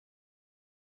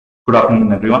Good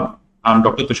afternoon, everyone. I'm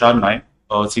Dr. Tushar Naik,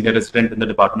 a senior resident in the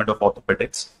Department of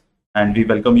Orthopedics, and we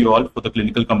welcome you all for the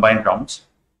clinical combined rounds.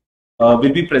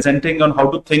 We'll be presenting on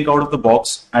how to think out of the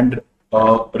box and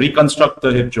reconstruct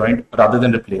the hip joint rather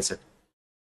than replace it.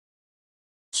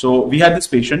 So we had this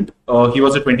patient. He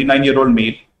was a 29-year-old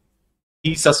male.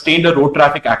 He sustained a road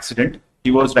traffic accident.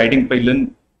 He was riding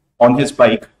pillion on his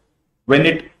bike when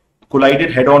it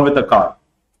collided head-on with a car.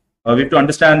 We have to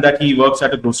understand that he works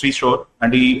at a grocery store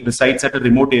and he resides at a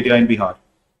remote area in Bihar.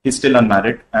 He's still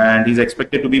unmarried and he's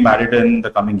expected to be married in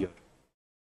the coming year.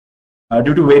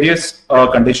 Due to various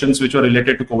conditions which were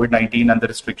related to COVID-19 and the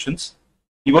restrictions,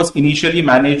 he was initially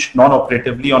managed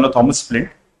non-operatively on a Thomas splint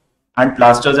and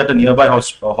plasters at a nearby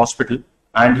hospital,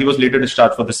 and he was later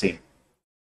discharged for the same.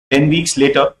 10 weeks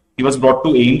later, he was brought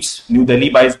to AIIMS, New Delhi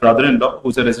by his brother-in-law,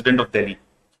 who's a resident of Delhi,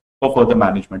 for further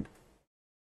management.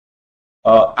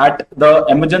 At the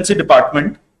emergency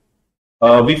department,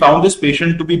 we found this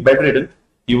patient to be bedridden.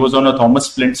 He was on a Thomas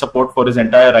splint support for his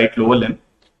entire right lower limb.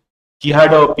 He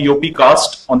had a POP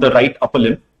cast on the right upper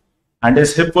limb, and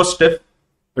his hip was stiff,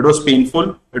 it was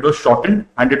painful, it was shortened,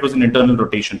 and it was in internal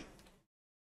rotation.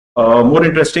 More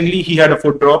interestingly, he had a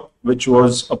foot drop, which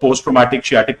was a post-traumatic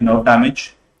sciatic nerve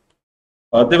damage.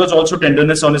 There was also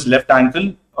tenderness on his left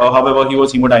ankle. However, he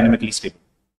was hemodynamically stable.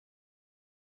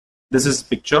 This is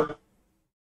picture.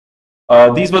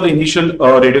 These were the initial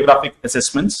radiographic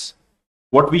assessments.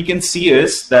 What we can see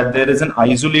is that there is an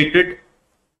isolated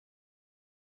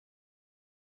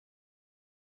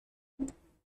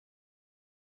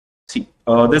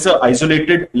there's an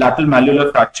isolated lateral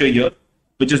malleolar fracture here,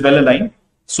 which is well aligned.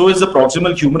 So is the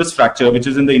proximal humerus fracture, which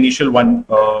is in the initial one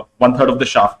third of the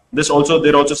shaft. There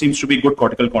also seems to be good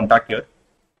cortical contact here.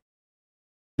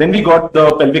 Then we got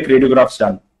the pelvic radiographs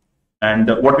done. And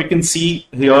what we can see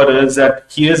here is that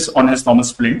he is on his Thomas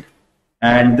splint,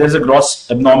 and there's a gross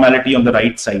abnormality on the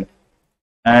right side.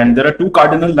 And there are two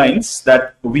cardinal lines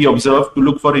that we observe to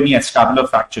look for any acetabular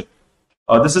fracture.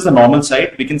 This is the normal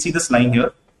side. We can see this line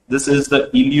here. This is the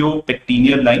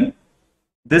iliopectineal line.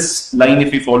 This line,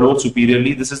 if we follow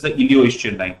superiorly, this is the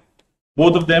ilioischial line.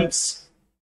 Both of them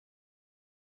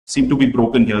seem to be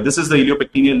broken here. This is the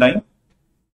iliopectineal line.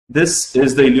 This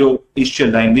is the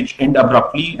ilioischial line, which end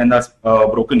abruptly and are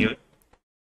broken here.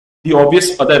 The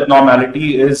obvious other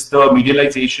abnormality is the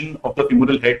medialization of the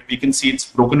femoral head. We can see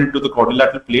it's broken into the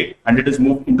quadrilateral plate and it is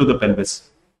moved into the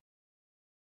pelvis.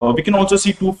 We can also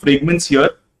see two fragments here.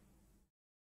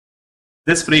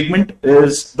 This fragment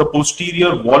is the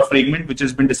posterior wall fragment, which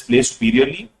has been displaced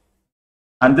superiorly.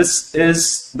 And this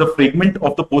is the fragment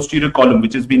of the posterior column,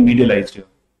 which has been medialized here.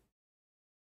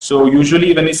 So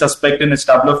usually when we suspect an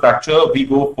acetabular fracture, we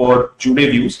go for Jude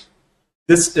views.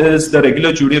 This is the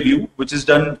regular Jude view, which is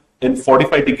done in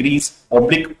 45 degrees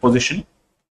oblique position,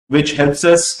 which helps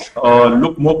us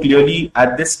look more clearly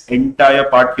at this entire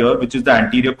part here, which is the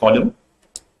anterior column,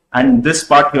 and this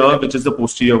part here, which is the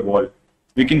posterior wall.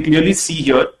 We can clearly see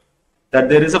here that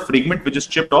there is a fragment which is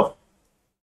chipped off.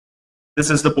 This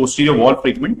is the posterior wall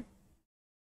fragment.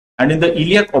 And in the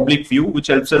iliac oblique view, which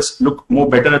helps us look more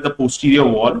better at the posterior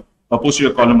wall, or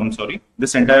posterior column, I'm sorry.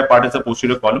 This entire part is the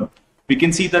posterior column. We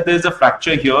can see that there is a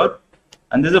fracture here,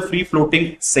 and there's a free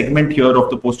floating segment here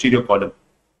of the posterior column.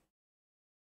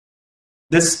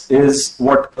 This is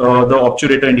what the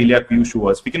obturator and iliac view show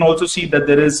us. We can also see that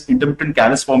there is intermittent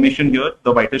callus formation here,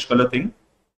 the whitish color thing,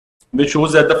 which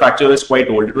shows that the fracture is quite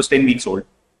old. It was 10 weeks old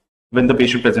when the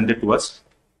patient presented to us.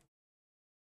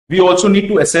 We also need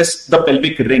to assess the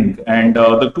pelvic ring, and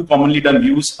the two commonly done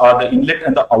views are the inlet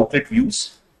and the outlet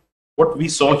views. What we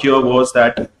saw here was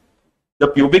that the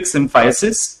pubic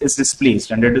symphysis is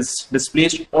displaced, and it is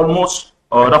displaced almost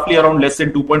roughly around less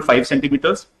than 2.5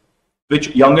 centimeters,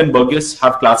 which Young and Burgess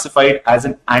have classified as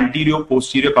an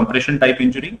anterior-posterior compression type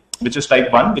injury, which is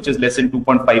type 1, which is less than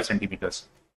 2.5 centimeters.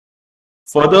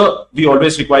 Further, we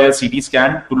always require a CT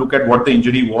scan to look at what the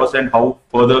injury was and how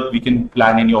further we can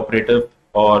plan any operative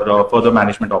or further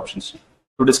management options.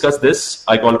 To discuss this,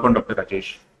 I call upon Dr.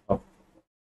 Rajesh. Good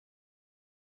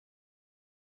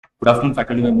afternoon,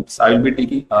 faculty members. I will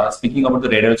be speaking about the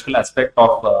radiological aspect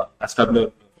of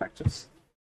acetabular fractures.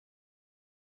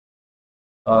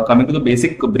 Coming to the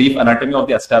basic brief anatomy of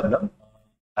the acetabulum.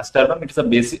 Acetabulum, it is a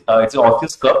basic, it's an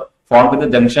osseous curve formed with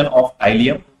the junction of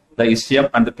ilium, the ischium,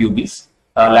 and the pubis.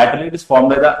 Laterally, it is formed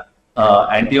by the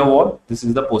anterior wall. This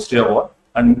is the posterior wall.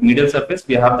 And medial surface,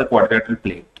 we have the quadrilateral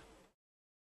plate.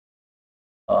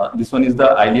 This one is the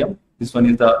ilium, this one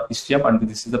is the ischium, and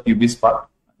this is the pubis part.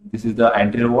 This is the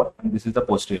anterior wall, and this is the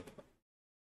posterior wall.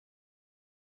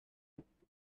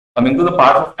 Coming to the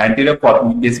part of anterior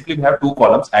column, basically we have two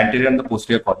columns, anterior and the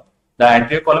posterior column. The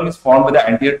anterior column is formed by the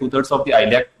anterior two-thirds of the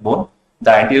iliac bone,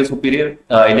 the anterior superior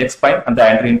iliac spine, and the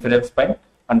anterior inferior spine,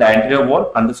 and the anterior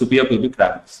wall, and the superior pubic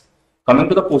ramus. Coming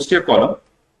to the posterior column,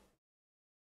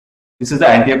 this is the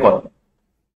anterior column.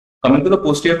 Coming to the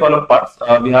posterior column parts,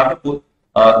 we have the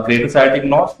greater sciatic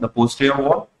notch, the posterior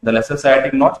wall, the lesser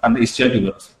sciatic notch, and the ischial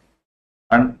tuberosity.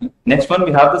 And next one,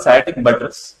 we have the sciatic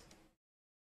buttress.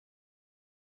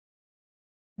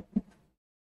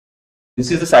 This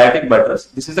is the sciatic buttress.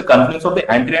 This is the confluence of the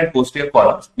anterior and posterior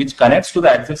columns, which connects to the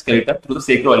axial skeleton through the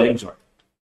sacroiliac joint.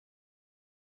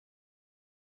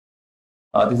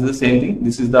 This is the same thing.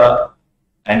 This is the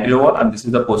anterior wall, and this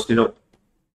is the posterior wall.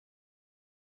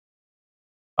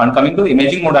 And coming to the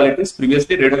imaging modalities,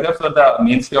 previously radiographs were the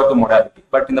mainstay of the modality,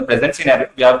 but in the present scenario,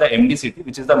 we have the MDCT,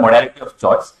 which is the modality of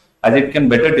choice, as it can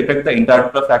better detect the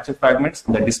intra-articular fracture fragments,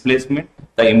 the displacement,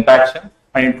 the impaction,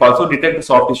 and it also detects the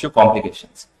soft tissue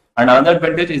complications. And another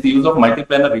advantage is the use of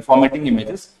multiplanar reformatting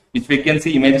images, which we can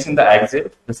see images in the axial,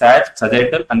 the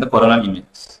sagittal, and the coronal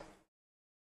images.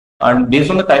 And based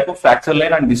on the type of fracture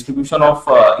line and distribution of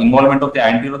involvement of the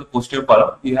anterior or the posterior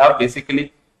column, we have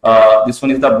basically this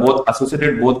one is the both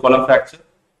associated both column fracture.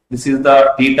 This is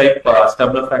the T-type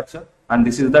acetabular fracture, and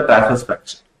this is the transverse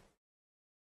fracture.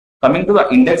 Coming to the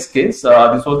index case,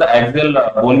 this was the axial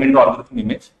bone window algorithm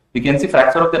image. We can see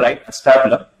fracture of the right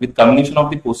acetabulum with combination of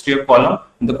the posterior column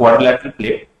in the quadrilateral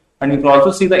plate, and we can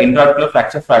also see the intra-articular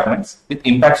fracture fragments with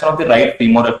impaction of the right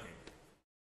femoral plate.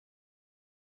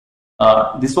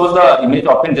 This was the image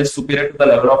often just superior to the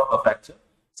level of fracture.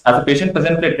 As the patient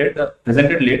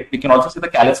presented late, we can also see the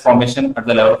callus formation at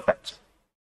the level of fracture.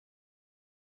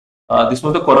 This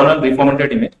was the coronal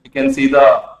reformatted image. We can see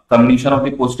the combination of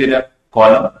the posterior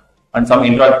column and some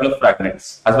intra-articular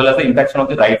fragments, as well as the impaction of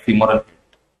the right femoral plate.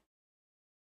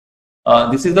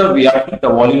 This is the VRT, the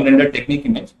volume rendered technique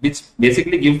image, which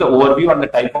basically gives the overview on the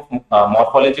type of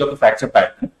morphology of the fracture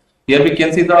pattern. Here we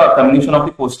can see the combination of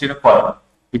the posterior column,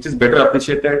 which is better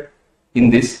appreciated in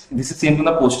this. This is seen from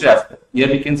the posterior aspect. Here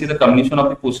we can see the combination of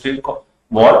the posterior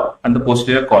wall and the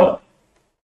posterior column.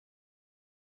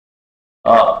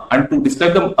 And to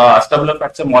describe the acetabular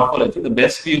fracture morphology, the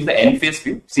best we use the end-phase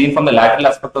view seen from the lateral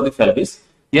aspect of the pelvis.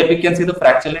 Here we can see the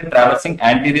fracture line traversing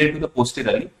anterior to the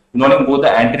posteriorly, involving both the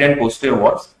anterior and posterior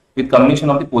walls with combination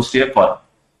of the posterior column.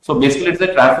 So basically, it's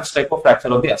a transverse type of fracture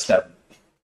of the acetabulum.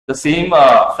 The same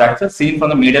fracture seen from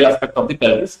the medial aspect of the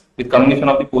pelvis with combination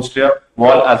of the posterior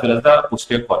wall as well as the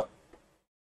posterior column.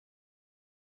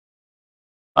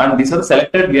 And these are the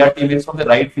selected VRT images of the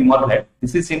right femoral head.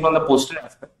 This is seen from the posterior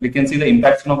aspect. We can see the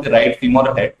impaction of the right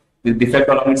femoral head with defect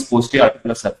along its posterior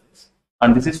articular surface.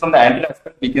 And this is from the anterior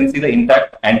aspect. We can see the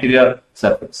intact anterior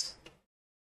surface.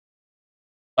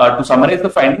 To summarize the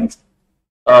findings,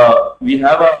 we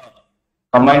have a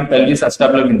combined pelvis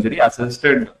acetabular injury. As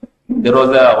suggested, there was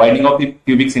a widening of the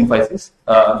pubic symphysis,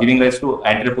 giving rise to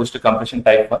anterior posterior compression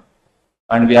type 1.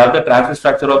 And we have the transverse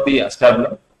fracture of the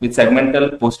acetabulum with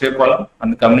segmental posterior column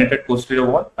and the comminuted posterior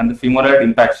wall and the femoral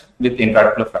impaction with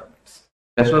intra-articular fragments.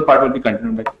 The rest of the part will be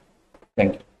continued by.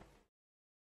 Thank you.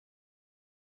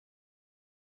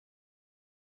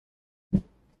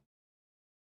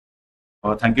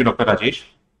 Thank you, Dr. Rajesh.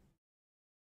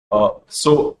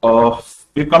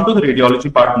 We've come to the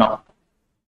radiology part now.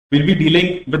 We'll be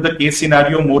dealing with the case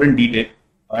scenario more in detail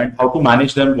and how to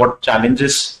manage them, what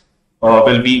challenges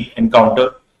will we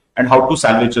encounter, and how to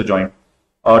salvage the joint.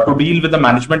 To deal with the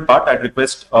management part, I'd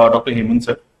request Dr. AIIMS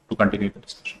sir to continue the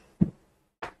discussion.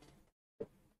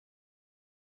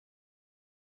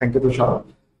 Thank you, Tushar.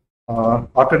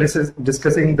 After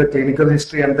discussing the clinical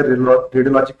history and the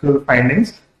radiological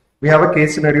findings, we have a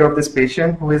case scenario of this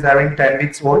patient who is having 10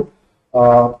 weeks old,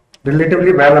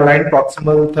 relatively well-aligned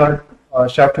proximal third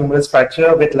shaft humerus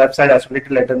fracture with left side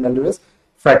isolated lateral malleolus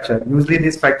fracture. Usually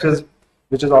these fractures,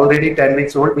 which is already 10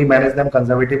 weeks old, we manage them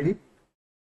conservatively.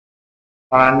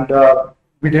 And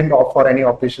we didn't opt for any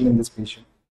operation in this patient.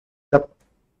 The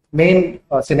main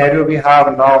scenario we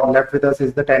have now left with us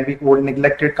is the 10-week-old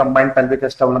neglected combined pelvic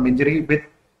acetabulum injury with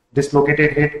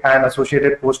dislocated hip and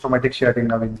associated post-traumatic sciatic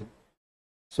nerve injury.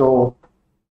 So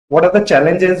what are the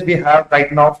challenges we have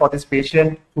right now for this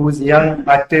patient who is young,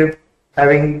 active,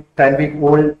 having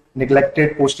 10-week-old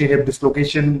neglected posterior hip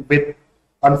dislocation with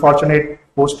unfortunate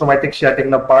post-traumatic sciatic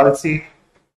nerve palsy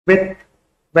with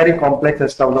very complex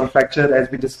acetabulum fracture? As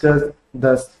we discussed,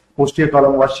 the posterior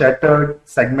column was shattered,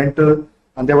 segmental,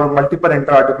 and there were multiple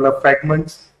intra-articular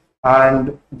fragments,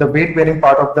 and the weight-bearing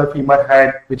part of the femur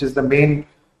head, which is the main,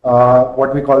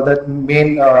 what we call the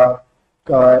main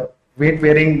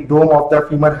weight-bearing dome of the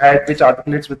femur head, which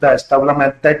articulates with the acetabulum,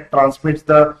 and that transmits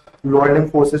the lower limb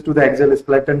forces to the axial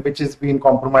skeleton, which is being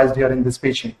compromised here in this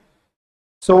patient.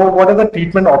 So what are the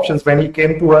treatment options? When he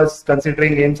came to us,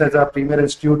 considering AIIMS as a premier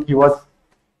institute, he was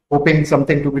hoping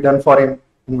something to be done for him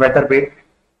in better way.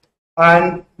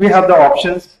 And we have the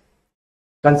options,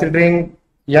 considering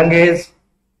young age,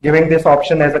 giving this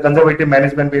option as a conservative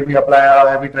management where we apply a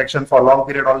heavy traction for a long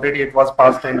period. Already it was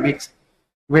past 10 weeks.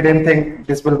 We didn't think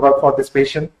this will work for this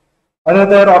patient.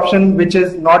 Another option which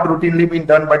is not routinely been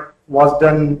done but was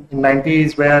done in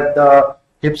 90s, where the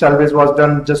hip salvage was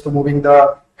done just moving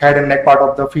the head and neck part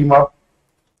of the femur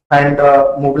and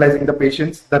mobilizing the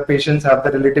patients. The patients have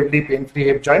the relatively pain-free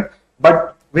hip joint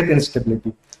but with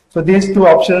instability. So these two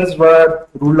options were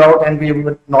ruled out, and we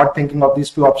were not thinking of these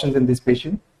two options in this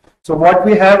patient. So what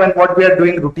we have and what we are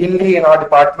doing routinely in our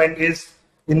department is,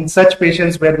 in such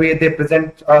patients where they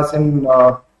present us in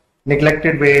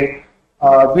neglected way,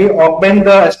 we augment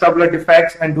the acetabular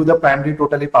defects and do the primary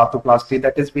total hip arthroplasty.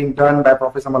 That is being done by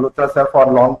Professor Malhotra sir for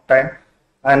a long time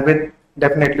and with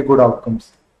definitely good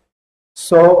outcomes.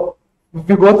 So if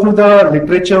we go through the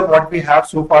literature, what we have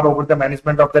so far over the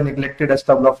management of the neglected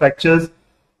acetabular fractures,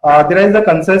 there is a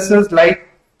consensus like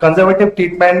conservative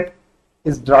treatment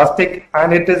is drastic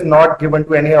and it is not given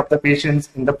to any of the patients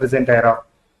in the present era.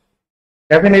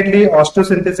 Definitely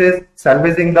osteosynthesis,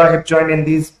 salvaging the hip joint in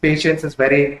these patients is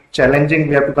very challenging.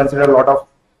 We have to consider a lot of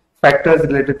factors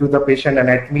related to the patient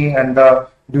anatomy and the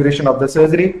duration of the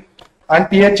surgery. And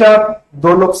THR,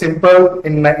 though looks simple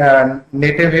in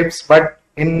native hips, but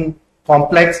in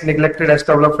complex neglected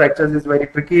acetabular fractures is very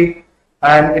tricky,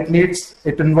 and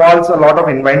it involves a lot of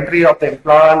inventory of the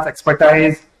implants,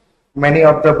 expertise, many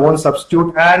of the bone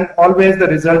substitute, and always the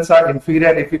results are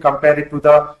inferior if you compare it to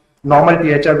the normal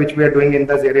THR which we are doing in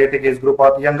the geriatric age group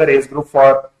or younger age group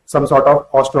for some sort of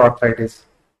osteoarthritis.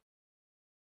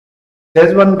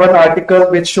 There's one article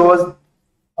which shows,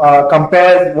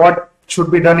 compares what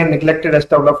should be done in neglected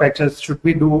acetabular fractures. Should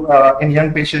we do in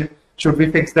young patients? Should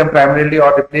we fix them primarily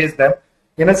or replace them?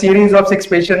 In a series of 6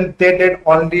 patients, they did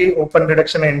only open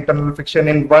reduction and internal fixation.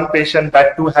 In one patient,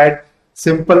 that too had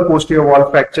simple posterior wall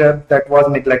fracture that was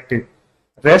neglected.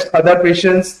 Rest other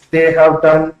patients, they have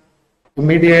done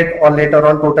immediate or later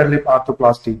on total hip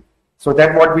arthroplasty. So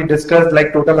that what we discussed,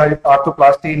 like total hip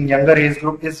arthroplasty in younger age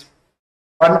group is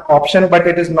one option, but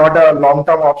it is not a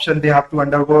long-term option. They have to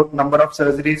undergo number of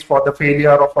surgeries for the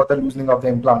failure or for the loosening of the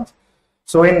implants.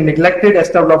 So in neglected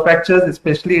acetabular fractures,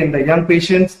 especially in the young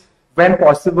patients, when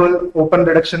possible, open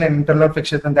reduction and internal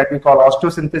fixation that we call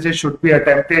osteosynthesis should be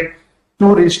attempted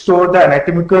to restore the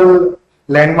anatomical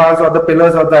landmarks or the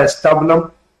pillars of the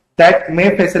acetabulum. That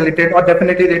may facilitate, or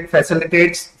definitely it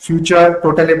facilitates, future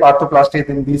total hip arthroplasty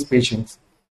in these patients.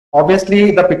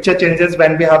 Obviously, the picture changes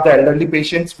when we have the elderly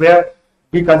patients, where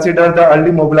we consider the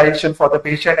early mobilization for the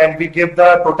patient and we give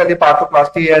the total hip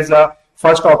arthroplasty as a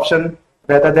first option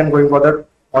rather than going for the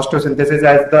osteosynthesis,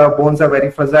 as the bones are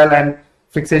very fragile and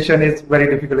fixation is very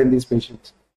difficult in these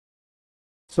patients.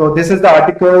 So this is the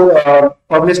article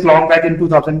published long back in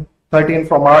 2013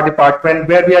 from our department,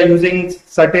 where we are using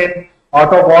certain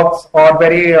out-of-box or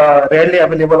very rarely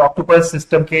available octopus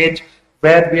system cage,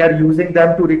 where we are using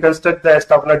them to reconstruct the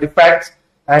acetabular defects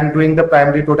and doing the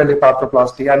primary total hip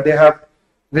arthroplasty, and they have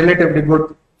relatively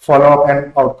good follow-up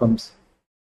and outcomes.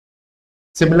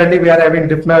 Similarly, we are having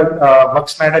different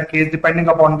Buck-Snyder case. Depending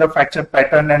upon the fracture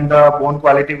pattern and the bone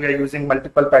quality, we are using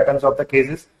multiple patterns of the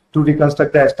cases to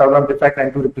reconstruct the acetabulum defect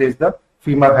and to replace the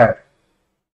femur head.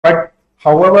 But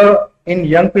however, in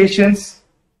young patients,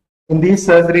 in these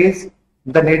surgeries,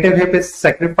 the native hip is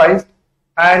sacrificed,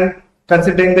 and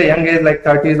considering the young age like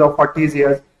 30s or 40s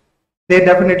years, they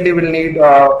definitely will need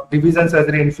revision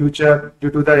surgery in future due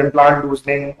to the implant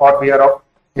loosening or wear of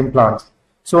implants.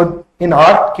 So in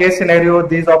our case scenario,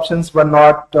 these options were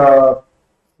not,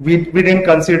 we didn't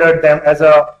consider them as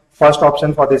a first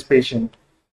option for this patient.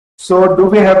 So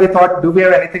we have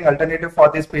anything alternative for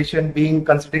this patient, being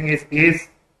considering his age,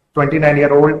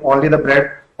 29-year-old, only the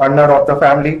bread earner of the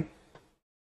family.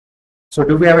 So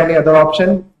do we have any other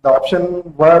option? The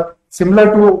option were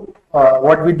similar to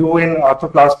what we do in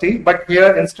arthroplasty, but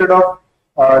here instead of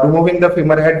removing the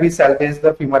femur head, we salvaged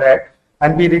the femur head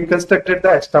and we reconstructed the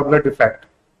acetabular defect,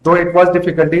 though it was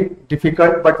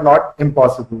difficult but not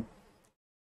impossible.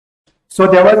 So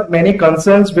there were many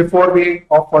concerns before we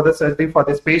opt for the surgery for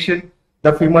this patient.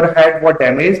 The femur head was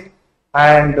damaged,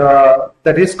 and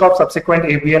the risk of subsequent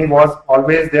AVN was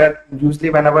always there. Usually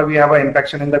whenever we have an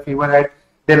infection in the femur head,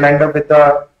 they'll end up with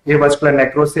the avascular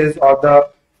necrosis or the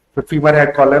femur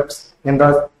head collapse in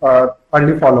the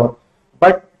early follow-up.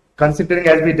 But considering,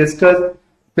 as we discussed,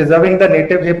 preserving the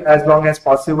native hip as long as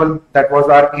possible, that was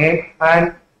our aim.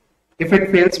 And if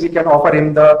it fails, we can offer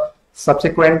him the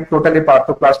subsequent total hip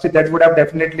arthroplasty. That would have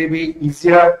definitely be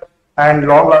easier and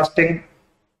long lasting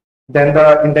than the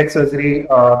index surgery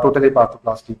total hip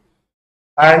arthroplasty.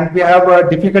 And we have a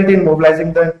difficulty in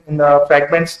mobilizing the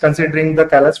fragments considering the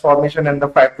callus formation and the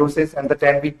fibrosis and the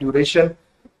 10-week duration.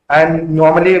 And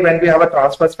normally when we have a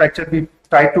transverse fracture, we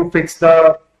try to fix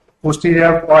the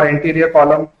posterior or anterior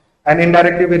column, and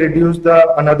indirectly we reduce the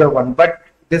another one. But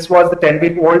this was the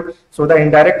 10-week old, so the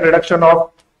indirect reduction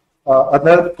of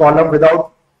other column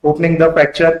without opening the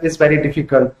fracture is very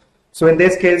difficult. So in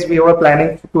this case, we were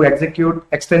planning to execute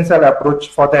extensile approach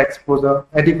for the exposure,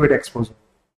 adequate exposure.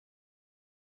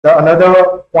 The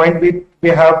another point we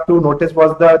have to notice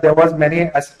was there was many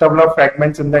acetabular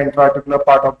fragments in the intraarticular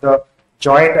part of the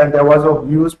joint, and there was a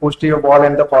huge posterior wall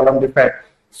and the column defect.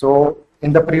 So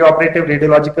in the preoperative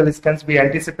radiological scans, we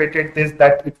anticipated this,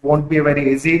 that it won't be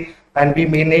very easy, and we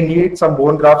may need some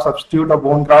bone graft substitute or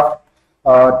bone graft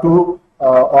to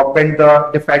augment the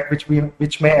defect which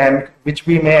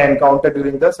we may encounter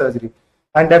during the surgery.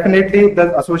 And definitely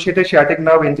the associated sciatic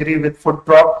nerve injury with foot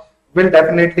drop will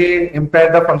definitely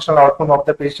impair the functional outcome of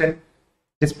the patient,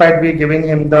 despite we giving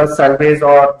him the salvage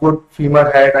or good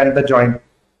femur head and the joint.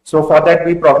 So for that,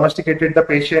 we prognosticated the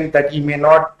patient that he may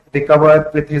not recover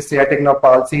with his sciatic nerve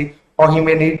palsy, or he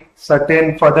may need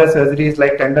certain further surgeries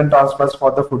like tendon transfers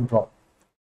for the foot drop.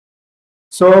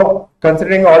 So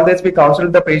considering all this, we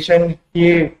counseled the patient.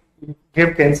 He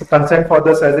gave consent for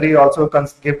the surgery, also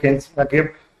give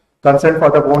consent for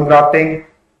the bone grafting.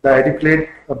 The adequate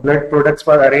blood products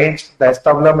were arranged. The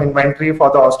acetabulum inventory for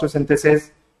the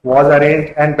osteosynthesis was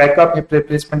arranged, and backup hip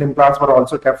replacement implants were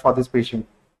also kept for this patient.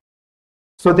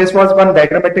 So this was one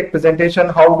diagrammatic presentation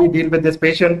how we deal with this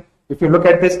patient. If you look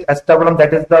at this acetabulum,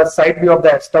 that is the side view of the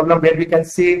acetabulum, where we can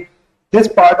see this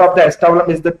part of the acetabulum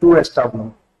is the true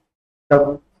acetabulum.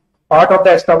 The part of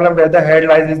the acetabulum where the head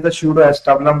lies is the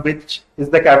pseudoacetabulum, which is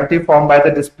the cavity formed by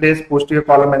the displaced posterior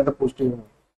column and the posterior.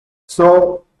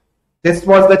 So this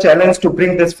was the challenge, to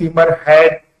bring this femur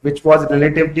head, which was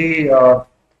relatively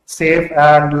safe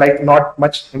and like not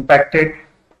much impacted,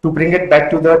 to bring it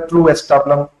back to the true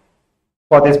acetabulum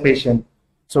for this patient.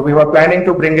 So we were planning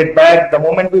to bring it back. The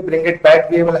moment we bring it back,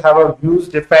 we will have a huge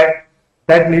defect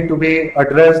that need to be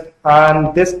addressed,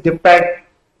 and this defect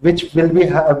which will be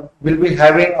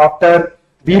having after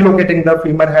relocating the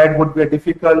femur head would be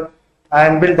difficult,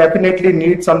 and will definitely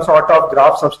need some sort of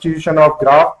graft substitution of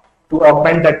graft to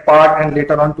augment that part and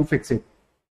later on to fix it.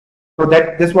 So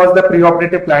that this was the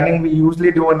preoperative planning we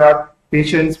usually do in our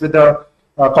patients with the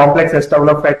complex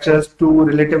acetabular fractures, to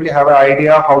relatively have an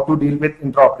idea how to deal with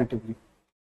intraoperatively.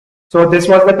 So this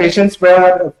was the patients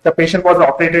where the patient was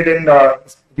operated in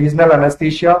regional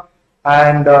anesthesia,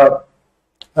 and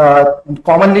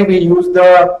commonly we use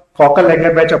the focal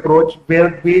Legger wedge approach,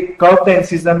 where we curve the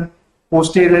incision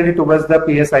posteriorly towards the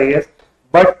PSIS.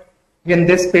 But in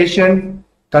this patient,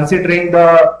 considering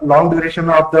the long duration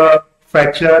of the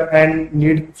fracture and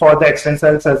need for the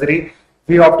extensile surgery,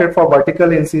 we opted for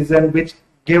vertical incision, which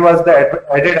gave us the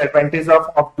added advantage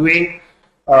of doing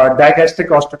digastric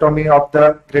osteotomy of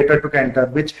the greater trochanter,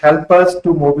 which help us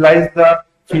to mobilize the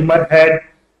femur head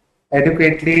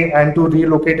adequately and to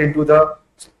relocate into the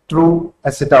true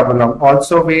acetabulum.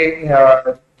 Also, we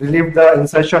relieved the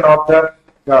insertion of the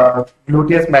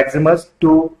gluteus maximus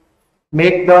to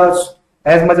make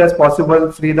as much as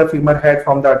possible free the femur head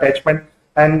from the attachment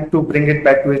and to bring it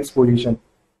back to its position.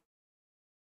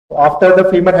 After the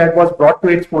femur head was brought to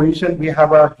its position, we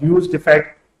have a huge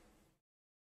defect.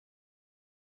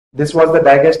 This was the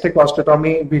digastric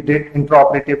osteotomy we did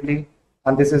intraoperatively,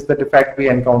 and this is the defect we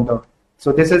encountered.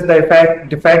 So this is the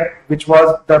defect which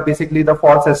was basically the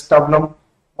false acetabulum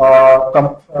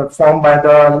formed by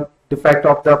the defect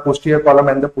of the posterior column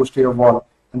and the posterior wall.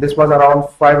 And this was around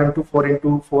 5 into 4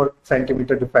 into 4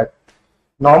 centimeter defect.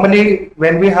 Normally,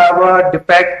 when we have a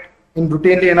defect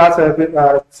routinely in our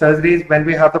surgeries, when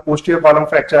we have the posterior column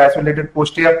fracture, isolated wall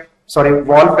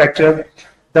fracture,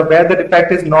 where the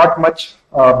defect is not much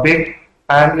big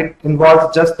and it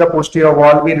involves just the posterior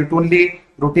wall, we routinely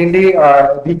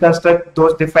reconstruct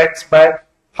those defects by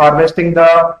harvesting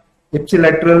the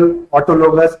ipsilateral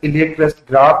autologous iliac crest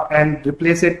graft and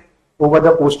replace it over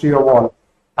the posterior wall.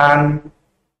 And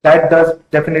that does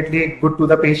definitely good to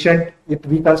the patient. It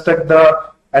reconstructs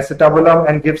the acetabulum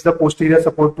and gives the posterior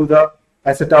support to the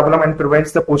acetabulum and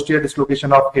prevents the posterior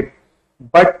dislocation of hip.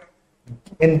 But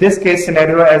in this case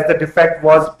scenario, as the defect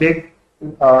was big,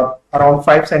 around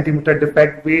 5 centimeter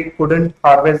defect, we couldn't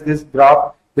harvest this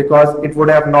graft because it would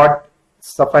have not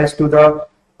sufficed to the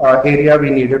area we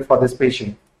needed for this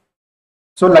patient.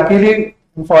 So luckily,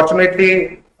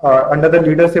 unfortunately, under the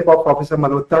leadership of Professor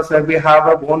Malhotra sir, we have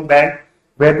a bone bank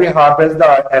where we harvest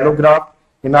the allograft,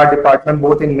 in our department,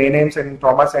 both in main AIIMS and in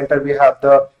trauma center, we have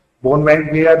the bone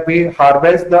bank where we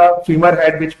harvest the femur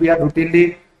head, which we are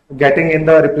routinely getting in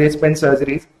the replacement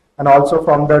surgeries and also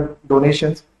from the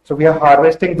donations. So we are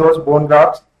harvesting those bone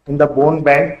grafts in the bone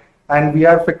bank, and we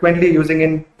are frequently using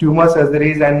in tumor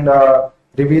surgeries and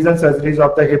revision surgeries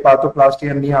of the hip arthroplasty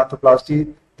and knee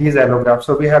arthroplasty these allografts.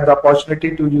 So we have the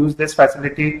opportunity to use this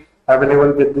facility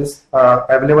available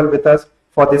with us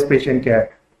for this patient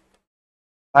care.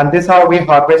 And this is how we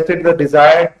harvested the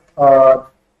desired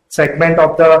segment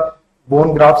of the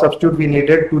bone graft substitute we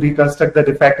needed to reconstruct the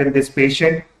defect in this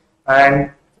patient,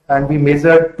 and we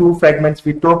measured 2 fragments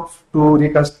we took to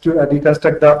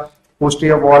reconstruct the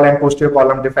posterior wall and posterior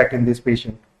column defect in this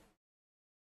patient.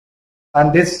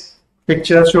 And this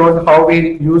picture shows how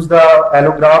we use the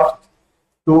allograft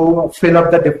to fill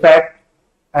up the defect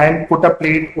and put a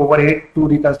plate over it to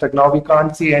reconstruct. Now we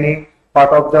can't see any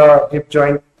part of the hip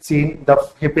joint seen. The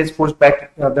hip is pushed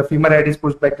back, the femur head is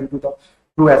pushed back into the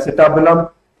true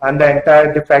acetabulum, and the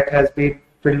entire defect has been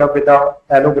filled up with the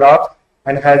allograft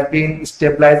and has been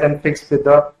stabilized and fixed with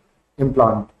the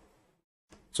implant.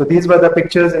 So these were the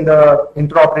pictures. In the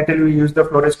intraoperatively we used the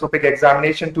fluoroscopic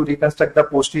examination to reconstruct the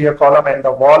posterior column and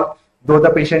the wall, though the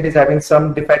patient is having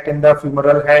some defect in the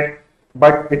femoral head,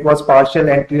 but it was partial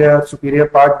anterior superior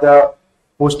part. The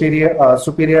posterior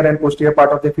superior and posterior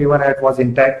part of the femur head was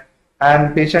intact,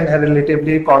 and patient had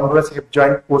relatively congruous hip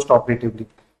joint post-operatively.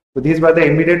 So these were the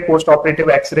immediate post-operative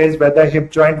x-rays where the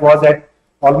hip joint was at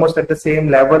almost at the same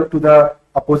level to the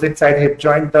opposite side hip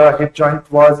joint. The hip joint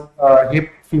was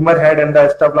femur head and the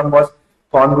acetabulum was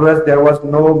congruous. There was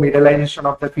no medialization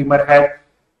of the femur head,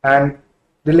 and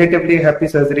relatively happy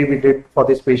surgery we did for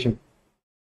this patient.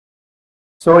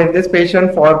 So in this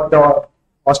patient, for the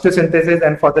osteosynthesis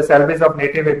and for the salvage of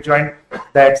native hip joint,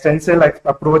 the extensive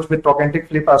approach with trochanteric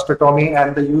flip osteotomy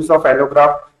and the use of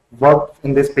allograft worked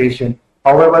in this patient.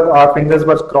 However, our fingers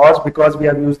were crossed because we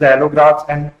have used the allografts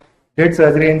and did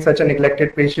surgery in such a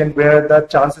neglected patient where the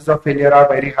chances of failure are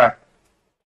very high.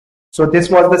 So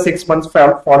this was the 6 months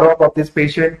follow-up of this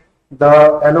patient.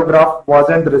 The allograft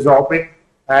wasn't resolving,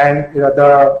 and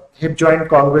the hip joint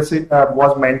congruency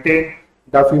was maintained.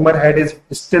 The femur head is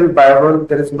still viable.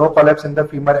 There is no collapse in the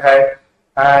femur head,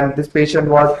 and this patient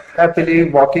was happily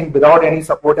walking without any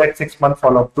support at 6 month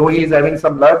follow-up. Though he is having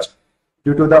some lurch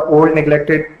due to the old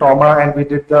neglected trauma, and we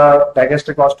did the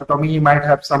digastric osteotomy, he might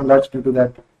have some lurch due to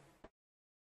that.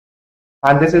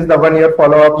 And this is the 1 year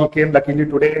follow-up. He came luckily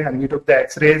today, and we took the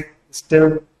X-rays.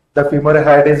 Still, the femur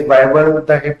head is viable.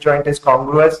 The hip joint is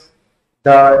congruous.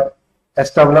 The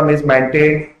acetabulum is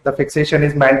maintained. The fixation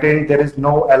is maintained. There is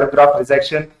no allograft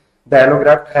resection. The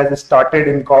allograft has started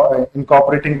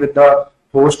incorporating with the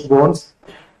host bones.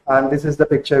 And this is the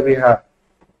picture we have.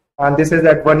 And this is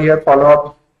at 1 year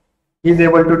follow-up. He's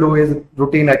able to do his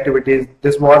routine activities.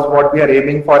 This was what we are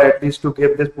aiming for, at least to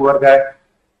give this poor guy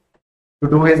to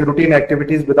do his routine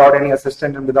activities without any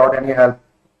assistance and without any help.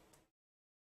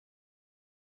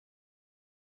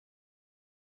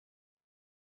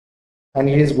 And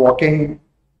he is walking,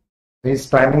 he's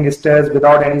climbing stairs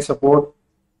without any support,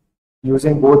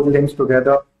 using both limbs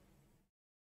together.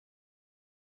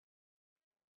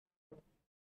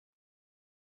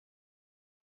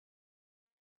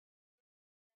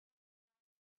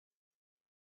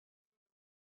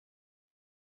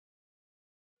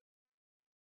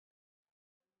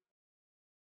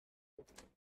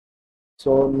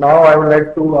 So now I would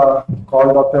like to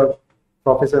call Dr.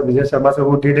 Professor Vijay Sharma,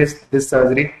 who did this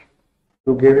surgery,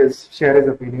 to share his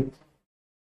opinions.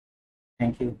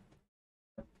 Thank you.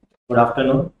 Good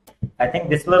afternoon. I think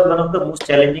this was one of the most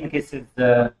challenging cases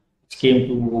which came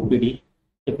to OPD.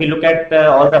 If we look at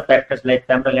all the factors like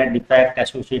femoral head defect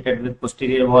associated with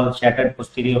posterior wall, shattered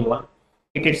posterior wall,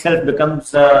 it itself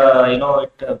becomes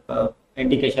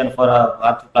indication for a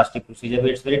arthroplastic procedure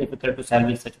where it's very difficult to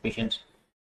salvage such patients.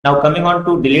 Now coming on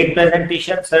to delayed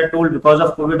presentation, sir told because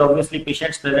of COVID, obviously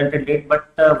patients presented late, but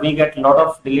we get a lot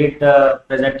of delayed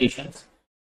presentations.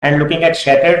 And looking at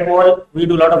shattered wall, we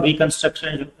do a lot of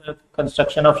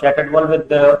construction of shattered wall with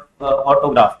the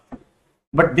autograft.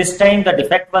 But this time the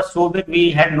defect was so big,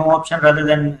 we had no option rather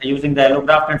than using the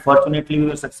allograft, and fortunately we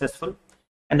were successful.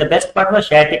 And the best part was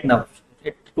sciatic nerve.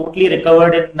 It totally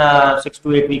recovered in 6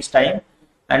 to 8 weeks time.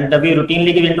 And we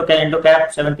routinely give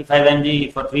endocap 75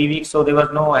 mg for 3 weeks, so there was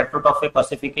no heterotrophic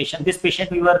ossification. This patient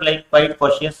we were like quite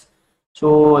cautious.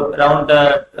 So around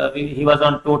he was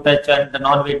on toe touch and the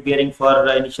non-weight bearing for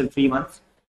initial 3 months.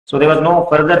 So there was no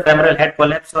further femoral head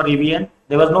collapse or EVN.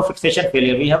 There was no fixation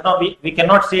failure. We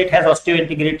cannot say it has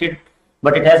osteointegrated,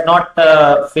 but it has not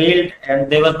failed, and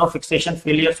there was no fixation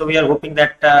failure. So we are hoping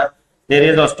that there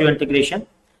is osteointegration.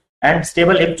 And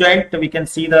stable hip joint, we can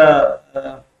see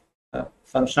the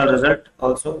functional result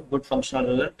also, good functional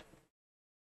result.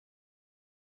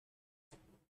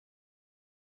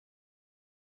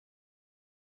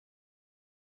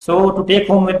 So to take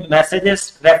home with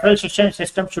messages, referral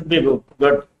system should be good.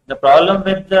 The problem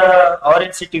with our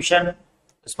institution,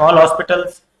 small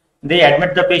hospitals, they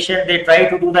admit the patient, they try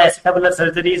to do the acetabular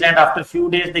surgeries, and after few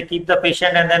days they keep the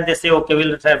patient and then they say, okay,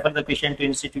 we'll refer the patient to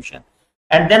institution.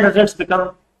 And then results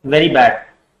become very bad.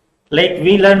 Like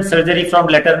we learned surgery from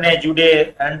Leterne,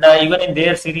 Jude, and even in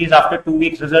their series, after 2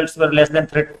 weeks, results were less than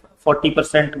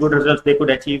 40% good results they could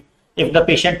achieve if the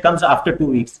patient comes after 2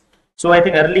 weeks. So I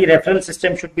think early referral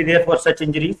system should be there for such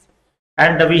injuries.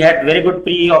 And we had very good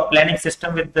pre-planning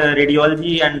system with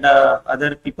radiology and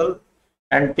other people.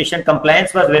 And patient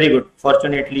compliance was very good,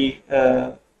 fortunately,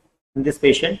 in this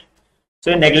patient.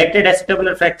 So in neglected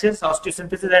acetabular fractures,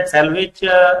 osteosynthesis and salvage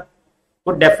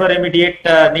would defer immediate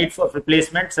need for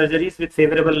replacement surgeries with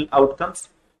favorable outcomes.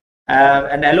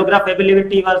 And allograft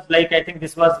availability was like, I think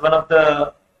this was one of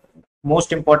the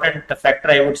most important factor,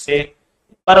 I would say.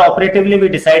 But operatively, we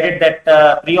decided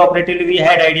that pre-operatively we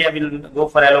had idea we'll go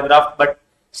for allograft, but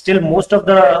still most of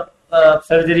the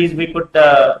surgeries we could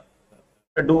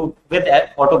do with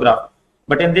autograft.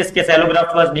 But in this case,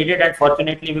 allograft was needed, and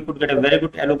fortunately, we could get a very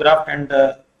good allograft, and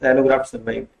the allograft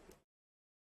survived.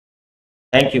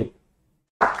 Thank you.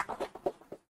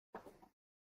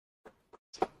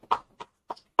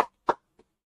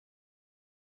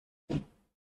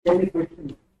 Any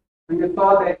questions? When you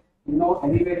saw that,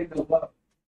 anywhere in the world,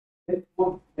 this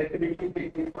would definitely be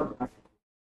taken for granted.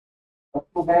 But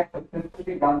to have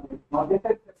successfully done this, not just a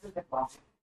success advantage,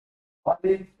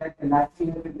 always that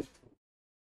anatomy has been destroyed.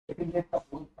 Taking this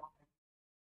approach from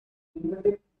even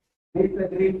if this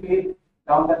surgery fails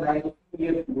down the line of 2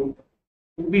 years later,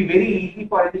 it will be very easy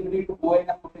for anybody to go in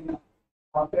and put in a,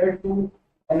 compared to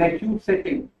an acute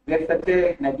setting where such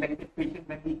a neglected patient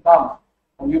when he comes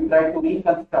and you try to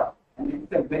reconstruct, and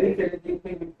it's a very challenging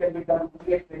thing which can be done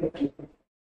only at very efficient.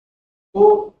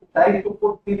 So trying to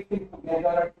put these things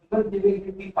together, even giving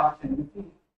him the function. You see,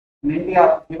 in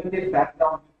India, given this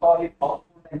background, we call it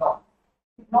household and all.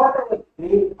 It's not a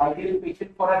great ideal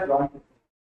patient for a joint.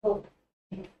 So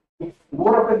it's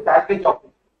more of a salvage of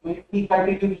it. So if he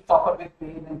continues to suffer with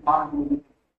pain and can't do anything.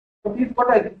 So he's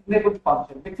got a reasonable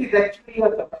function, which is actually a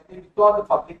surprise. We saw the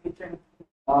publication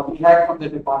we had from the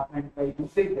department by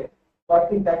using it. So I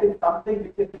think that is something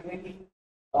which is really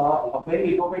a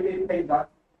very innovative thing that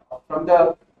from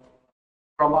our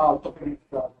orthopedics.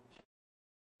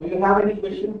 Do you have any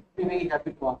questions? We're very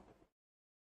happy to answer.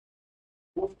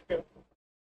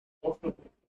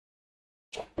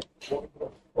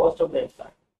 Most of the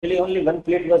implant. Actually, only one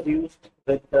plate was used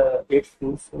with 8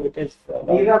 screws, so it is.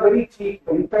 These are very cheap.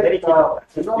 In fact, very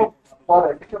cheap. for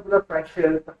articular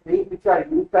fractures, the plates which are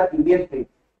used are Indian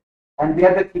plates, and they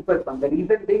are the cheapest ones. The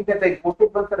reason being that the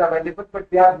imported ones are available, but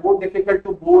they are more difficult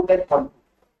to mold and control.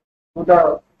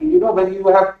 So when you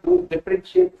have those different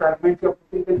shaped fragments, you're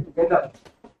putting them together,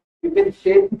 you can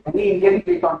shape any Indian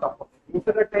plate on top of it. Most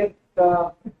of the time,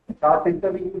 our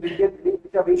center we use Indian plates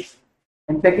which are very.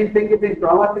 And second thing is in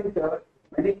trauma center,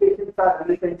 many patients are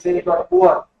unattended or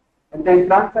poor, and the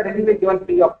implants are anyway given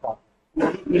free of cost.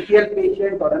 ECL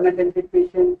patient or unattended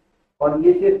patient or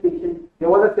EHS patient, there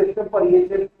was a system for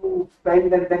EHS to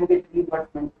spend and then get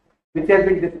reimbursement, which has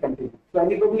been discontinued. So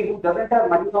anybody who doesn't have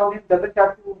money on it doesn't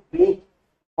have to pay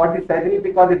for the surgery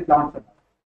because it's not enough.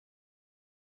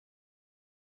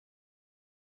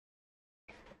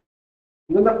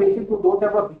 Even the patients who don't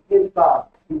have a BPL card,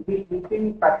 if the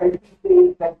teaching faculty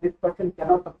says that this person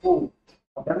cannot afford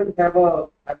or doesn't have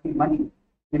the money,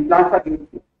 implants are given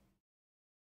to.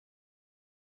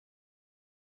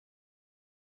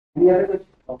 Any other questions?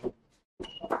 Okay.